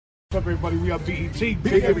What's up, everybody? We are BET.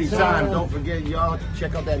 Big every time. Don't forget, y'all,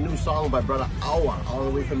 check out that new song by Brother Awa, all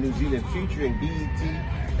the way from New Zealand, featuring BET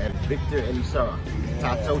and Victor Elisara.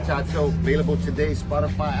 TATOU TATOU, available today,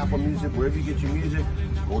 Spotify, Apple Music, wherever you get your music.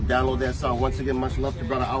 Go download that song. Once again, much love to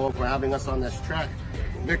Brother Awa for having us on this track.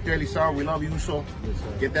 Victor Elisara, we love you, so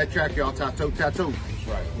get that track, y'all. TATOU TATOU. That's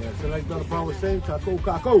right. Yeah, so like Brother Paul was saying, tatou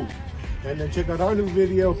tatou. And then check out our new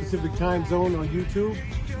video, Pacific Time Zone, on YouTube.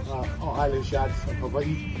 All island shots of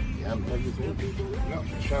Hawaii. Yeah,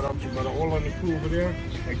 Yep. Shout out to brother all on the crew over there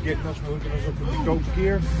and getting us, hooking us up with the dope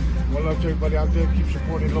gear. Well, love to everybody out there. Keep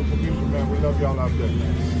supporting local music, man. We love y'all out there.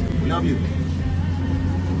 We love you.